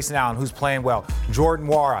got Grayson Allen, who's playing well. Jordan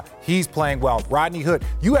Nwora, he's playing well. Rodney Hood.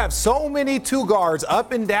 You have so many 2-guards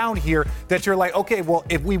up and down here that you're like, okay, well,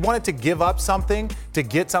 if we wanted to give up something to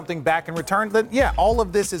get something back in return, then all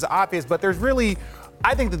of this is obvious. But there's really,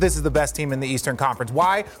 I think that this is the best team in the Eastern Conference.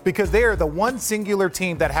 Why? Because they are the one singular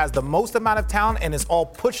team that has the most amount of talent and is all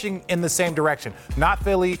pushing in the same direction. Not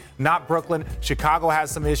Philly, not Brooklyn. Chicago has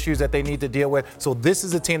some issues that they need to deal with. So this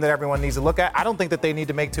is a team that everyone needs to look at. I don't think that they need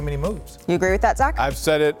to make too many moves. You agree with that, Zach? I've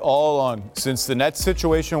said it all along. Since the Nets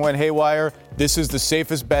situation went haywire, this is the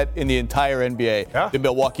safest bet in the entire NBA, the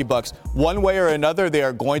Milwaukee Bucks. One way or another, they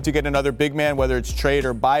are going to get another big man, whether it's trade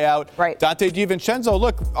or buyout. Right. Donte DiVincenzo,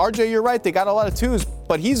 look, RJ, you're right. They got a lot of twos,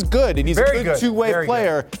 but he's good, and he's a good two-way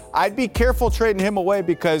player. I'd be careful trading him away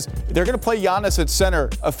because they're going to play Giannis at center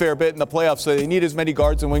a fair bit in the playoffs, so they need as many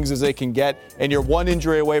guards and wings as they can get, and you're one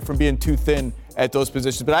injury away from being too thin at those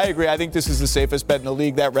positions. But I agree. I think this is the safest bet in the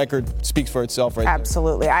league. That record speaks for itself right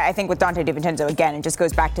Absolutely. there. I think with Donte DiVincenzo, again, it just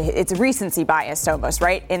goes back to it's recency bias almost,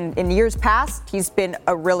 right? In years past, he's been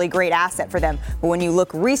a really great asset for them. But when you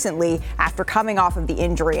look recently, after coming off of the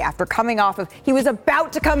injury, he was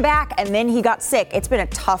about to come back and then he got sick. It's been a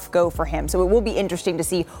tough go for him. So it will be interesting to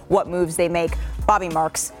see what moves they make. Bobby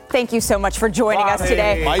Marks, thank you so much for joining us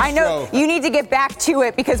today. Maestro. I know you need to get back to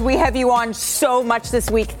it because we have you on so much this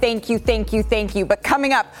week. Thank you. But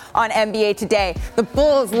coming up on NBA Today, the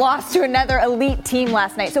Bulls lost to another elite team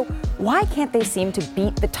last night. So why can't they seem to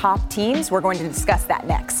beat the top teams? We're going to discuss that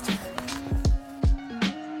next.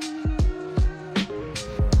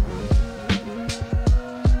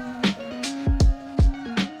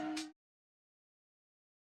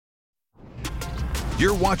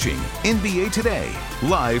 You're watching NBA Today,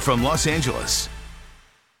 live from Los Angeles.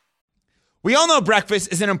 We all know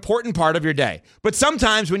breakfast is an important part of your day, but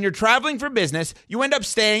sometimes when you're traveling for business, you end up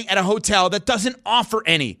staying at a hotel that doesn't offer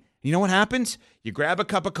any. You know what happens? You grab a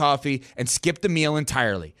cup of coffee and skip the meal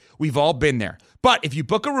entirely. We've all been there. But if you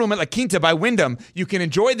book a room at La Quinta by Wyndham, you can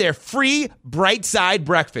enjoy their free Bright Side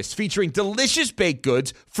breakfast featuring delicious baked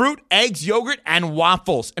goods, fruit, eggs, yogurt, and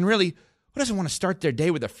waffles. And really, who doesn't want to start their day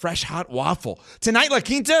with a fresh, hot waffle? Tonight, La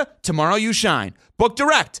Quinta, tomorrow you shine. Book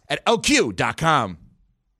direct at LQ.com.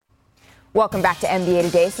 Welcome back to NBA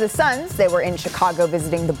Today. So the Suns, they were in Chicago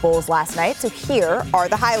visiting the Bulls last night. So here are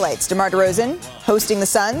the highlights. DeMar DeRozan hosting the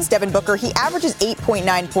Suns. Devin Booker, he averages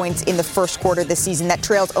 8.9 points in the first quarter this season. That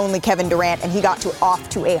trails only Kevin Durant, and he got off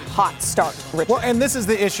to a hot start. Richard. Well, and this is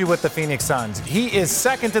the issue with the Phoenix Suns. He is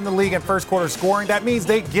second in the league in first quarter scoring. That means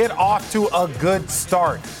they get off to a good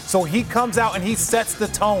start. So he comes out and he sets the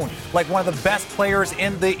tone like one of the best players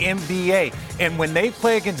in the NBA. And when they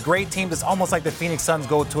play against great teams, it's almost like the Phoenix Suns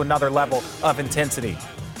go to another level of intensity.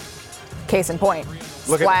 Case in point.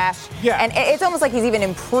 Splash. And it's almost like he's even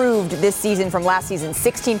improved this season from last season.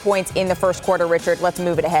 16 points in the first quarter, Richard. Let's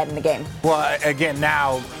move it ahead in the game. Well, again,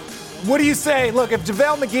 now, what do you say? Look, if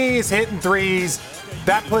JaVale McGee is hitting threes,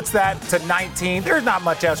 that puts that to 19. There's not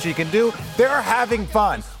much else you can do. They're having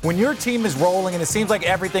fun. When your team is rolling and it seems like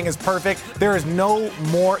everything is perfect, there is no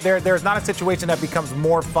more. There's not a situation that becomes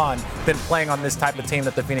more fun than playing on this type of team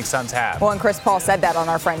that the Phoenix Suns have. Well, and Chris Paul said that on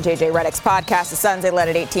our friend JJ Redick's podcast. The Suns, they led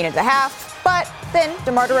at 18 at the half. But then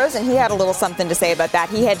DeMar DeRozan, he had a little something to say about that.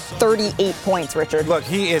 He had 38 points, Richard. Look,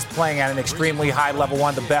 he is playing at an extremely high level,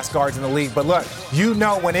 one of the best guards in the league. But look, you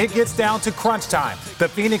know when it gets down to crunch time, the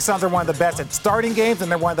Phoenix Suns are one of the best at starting games,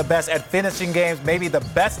 and they're one of the best at finishing games, maybe the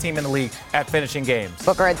best team in the league at finishing games.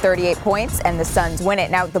 Booker had 38 points, and the Suns win it.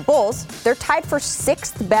 Now, the Bulls, they're tied for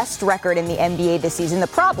 6th best record in the NBA this season. The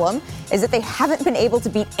problem is that they haven't been able to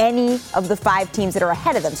beat any of the 5 teams that are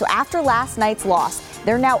ahead of them. So after last night's loss,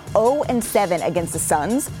 they're now 0-7 against the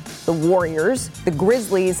Suns, the Warriors, the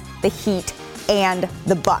Grizzlies, the Heat, and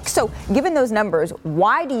the Bucks. So given those numbers,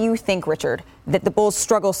 why do you think, Richard, that the Bulls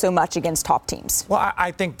struggle so much against top teams? Well,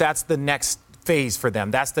 I think that's the next phase for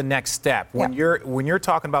them. That's the next step. When you're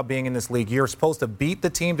talking about being in this league, you're supposed to beat the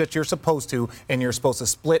teams that you're supposed to, and you're supposed to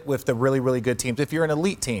split with the really, really good teams if you're an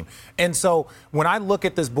elite team. And so when I look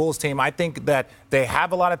at this Bulls team, I think that they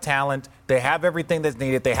have a lot of talent. They have everything that's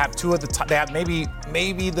needed. They have they have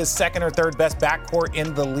maybe the second or third best backcourt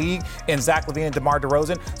in the league in Zach LaVine and DeMar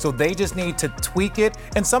DeRozan. So they just need to tweak it.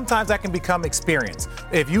 And sometimes that can become experience.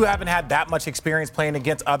 If you haven't had that much experience playing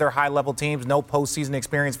against other high-level teams, no postseason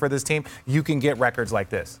experience for this team, you can get records like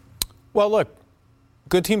this. Well, look,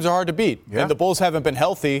 good teams are hard to beat. Yeah. And the Bulls haven't been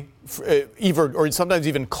healthy, or sometimes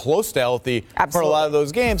even close to healthy for a lot of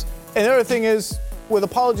those games. And the other thing is, with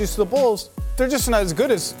apologies to the Bulls, they're just not as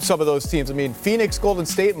good as some of those teams. I mean, Phoenix, Golden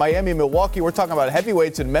State, Miami, Milwaukee, we're talking about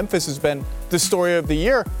heavyweights, and Memphis has been the story of the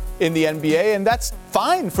year in the NBA, and that's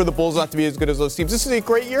fine for the Bulls not to be as good as those teams. This is a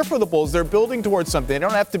great year for the Bulls. They're building towards something. They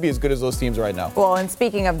don't have to be as good as those teams right now. Well, and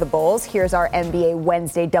speaking of the Bulls, here's our NBA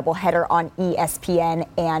Wednesday doubleheader on ESPN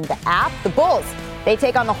and the app. The Bulls, they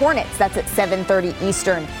take on the Hornets. That's at 7:30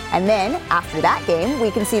 Eastern. And then after that game,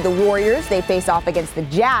 we can see the Warriors. They face off against the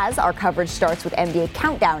Jazz. Our coverage starts with NBA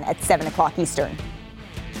Countdown at 7 o'clock Eastern.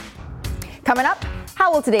 Coming up,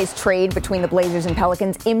 how will today's trade between the Blazers and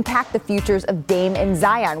Pelicans impact the futures of Dame and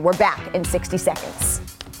Zion? We're back in 60 seconds.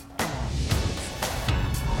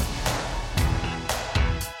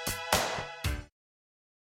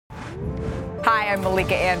 Hi, I'm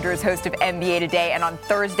Malika Andrews, host of NBA Today, and on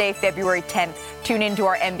Thursday, February 10th, tune into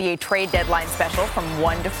our NBA trade deadline special from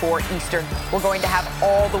 1 to 4 Eastern. We're going to have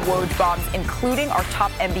all the Woj bombs, including our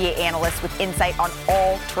top NBA analysts with insight on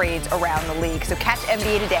all trades around the league. So catch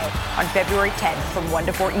NBA Today on February 10th from 1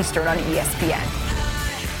 to 4 Eastern on ESPN.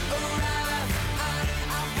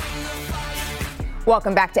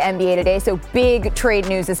 Welcome back to NBA Today. So big trade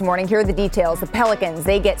news this morning. Here are the details. The Pelicans,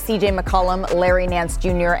 they get C.J. McCollum, Larry Nance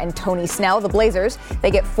Jr., and Tony Snell. The Blazers,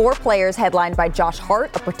 they get 4 players headlined by Josh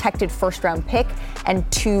Hart, a protected first-round pick, and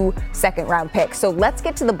 2 second-round picks. So let's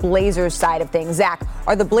get to the Blazers side of things. Zach,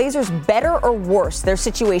 are the Blazers better or worse, their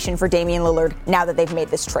situation for Damian Lillard, now that they've made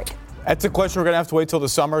this trade? That's a question we're going to have to wait till the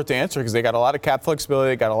summer to answer because they got a lot of cap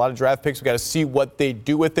flexibility. They got a lot of draft picks. We got to see what they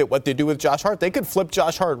do with it, what they do with Josh Hart. They could flip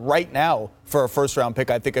Josh Hart right now for a first-round pick,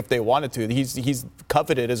 I think, if they wanted to. He's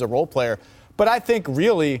coveted as a role player. But I think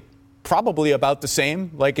really probably about the same.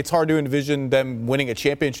 Like, it's hard to envision them winning a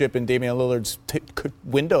championship in Damian Lillard's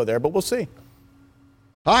window there, but we'll see.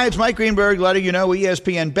 Hi, it's Mike Greenberg letting you know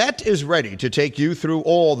ESPN Bet is ready to take you through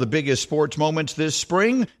all the biggest sports moments this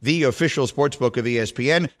spring. The official sportsbook of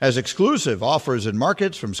ESPN has exclusive offers and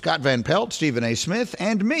markets from Scott Van Pelt, Stephen A. Smith,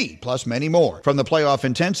 and me, plus many more. From the playoff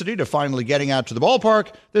intensity to finally getting out to the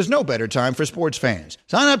ballpark, there's no better time for sports fans.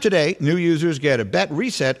 Sign up today. New users get a bet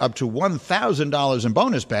reset up to $1,000 in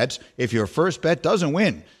bonus bets if your first bet doesn't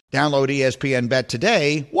win. Download ESPN Bet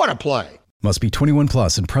today. What a play. Must be 21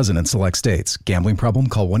 plus and present in select states. Gambling problem?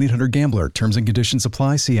 Call 1-800-GAMBLER. Terms and conditions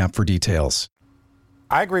apply. See app for details.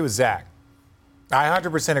 I agree with Zach. I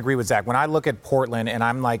 100% agree with Zach. When I look at Portland and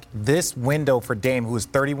I'm like, this window for Dame, who is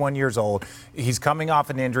 31 years old, he's coming off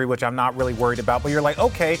an injury, which I'm not really worried about. But you're like,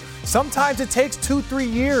 okay, sometimes it takes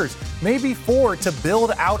 2-3 years, maybe 4 to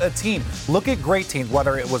build out a team. Look at great teams,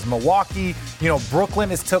 whether it was Milwaukee, Brooklyn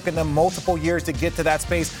has taken them multiple years to get to that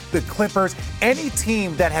space. The Clippers, any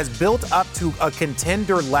team that has built up to a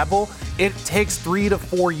contender level, it takes 3 to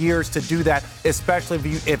 4 years to do that, especially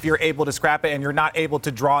if you're able to scrap it and you're not able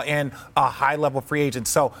to draw in a high-level free agent.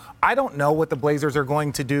 So I don't know what the Blazers are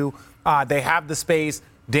going to do. They have the space.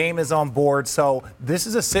 Dame is on board. So this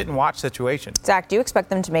is a sit-and-watch situation. Zach, do you expect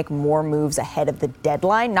them to make more moves ahead of the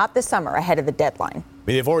deadline? Not this summer, ahead of the deadline. I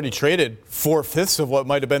mean, they've already traded 4/5 of what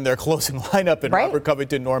might have been their closing lineup in Robert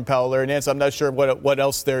Covington, Norm Powell, Larry Nance. I'm not sure what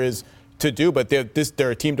else there is to do, but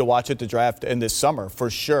they're a team to watch at the draft in this summer for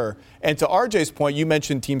sure. And to RJ's point, you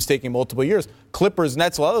mentioned teams taking multiple years. Clippers,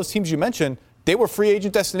 Nets, a lot of those teams you mentioned, they were free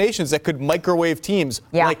agent destinations that could microwave teams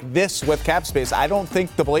like this with cap space. I don't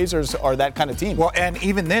think the Blazers are that kind of team. Well, and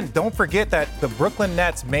even then, don't forget that the Brooklyn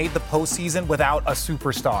Nets made the postseason without a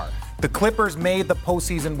superstar. The Clippers made the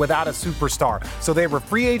postseason without a superstar. So they were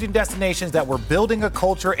free agent destinations that were building a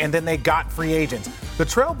culture, and then they got free agents. The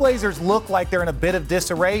Trailblazers look like they're in a bit of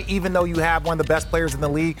disarray, even though you have one of the best players in the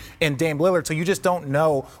league in Dame Lillard. So you just don't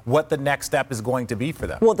know what the next step is going to be for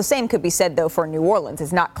them. Well, the same could be said, though, for New Orleans.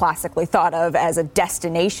 It's not classically thought of as a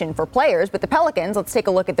destination for players. But the Pelicans, let's take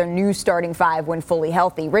a look at their new starting 5 when fully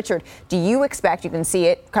healthy. Richard, do you expect, you can see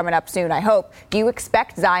it coming up soon, I hope, do you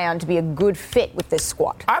expect Zion to be a good fit with this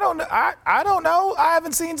squad? I don't know. I don't know. I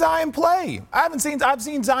haven't seen Zion play. I've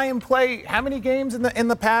seen Zion play how many games in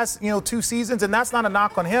the past 2 seasons, and that's not a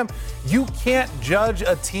knock on him. You can't judge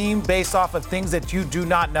a team based off of things that you do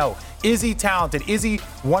not know. Is he talented? Is he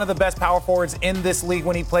one of the best power forwards in this league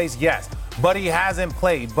when he plays? Yes. But he hasn't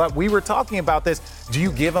played. But we were talking about this. Do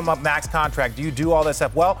you give him a max contract? Do you do all that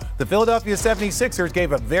stuff? Well, the Philadelphia 76ers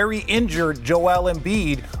gave a very injured Joel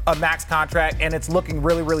Embiid a max contract, and it's looking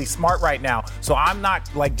really, really smart right now. So I'm not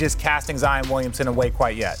just casting Zion Williamson away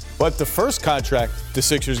quite yet. But the first contract the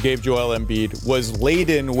Sixers gave Joel Embiid was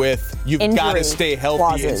laden with you've got to stay healthy,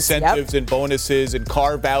 clauses. Incentives and bonuses and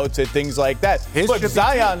carve-outs and things like that. Look,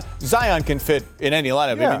 Zion can fit in any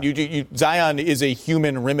lineup. Yeah. I mean, Zion is a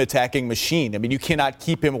human rim-attacking machine. I mean, you cannot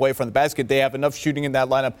keep him away from the basket. They have enough shooting in that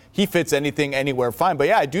lineup. He fits anything, anywhere, fine. But,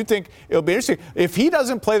 yeah, I do think it'll be interesting. If he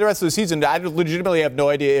doesn't play the rest of the season, I legitimately have no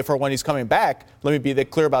idea if or when he's coming back. Let me be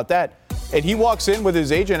clear about that. And he walks in with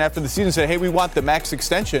his agent after the season and said, hey, we want the max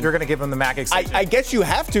extension. You're going to give him the max extension. I guess you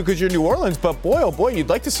have to because you're New Orleans, but boy, oh boy, you'd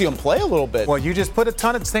like to see him play a little bit. Well, you just put a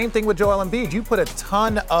ton of, same thing with Joel Embiid. You put a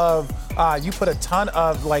ton of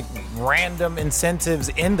random incentives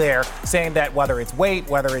in there saying that whether it's weight,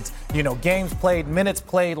 whether it's, games played, minutes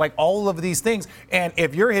played, like all of these things. And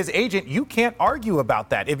if you're his agent, you can't argue about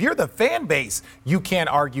that. If you're the fan base, you can't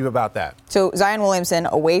argue about that. So Zion Williamson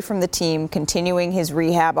away from the team, continuing his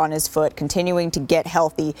rehab on his foot, continuing to get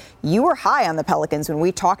healthy. You were high on the Pelicans when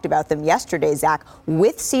we talked about them yesterday, Zach.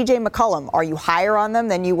 With CJ McCollum, are you higher on them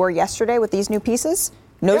than you were yesterday with these new pieces?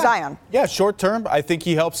 No Zion. Yeah, short term, I think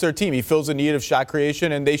he helps their team. He fills a need of shot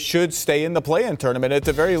creation, and they should stay in the play-in tournament at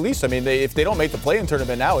the very least. I mean, if they don't make the play-in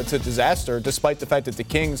tournament now, it's a disaster, despite the fact that the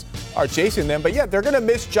Kings are chasing them. But, yeah, they're going to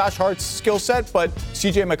miss Josh Hart's skill set, but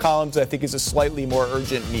C.J. McCollum's, I think, is a slightly more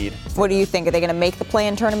urgent need. What do you think? Are they going to make the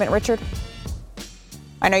play-in tournament, Richard?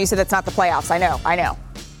 I know you said that's not the playoffs. I know.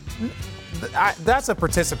 That's a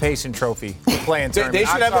participation trophy. Playing tournament. They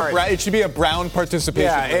should it should be a Brown participation.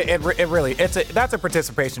 Yeah, it really. That's a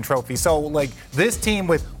participation trophy. So this team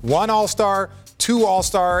with 1 All-Star, 2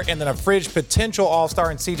 All-Star, and then a fringe potential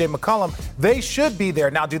All-Star in C.J. McCollum, they should be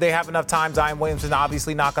there. Now, do they have enough time? Zion Williamson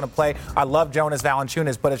obviously not going to play. I love Jonas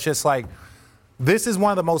Valanciunas, but it's just this is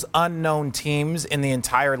one of the most unknown teams in the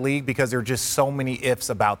entire league because there are just so many ifs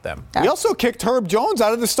about them. We also kicked Herb Jones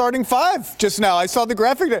out of the starting 5 just now. I saw the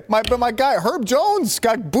graphic. My guy, Herb Jones,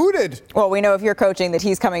 got booted. Well, we know if you're coaching that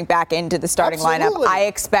he's coming back into the starting lineup. I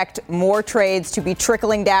expect more trades to be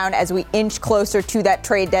trickling down as we inch closer to that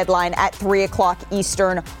trade deadline at 3 o'clock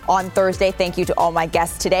Eastern on Thursday. Thank you to all my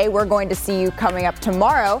guests today. We're going to see you coming up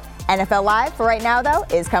tomorrow. NFL Live, for right now, though,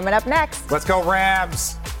 is coming up next. Let's go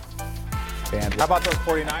Rams. How about those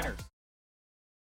 49ers?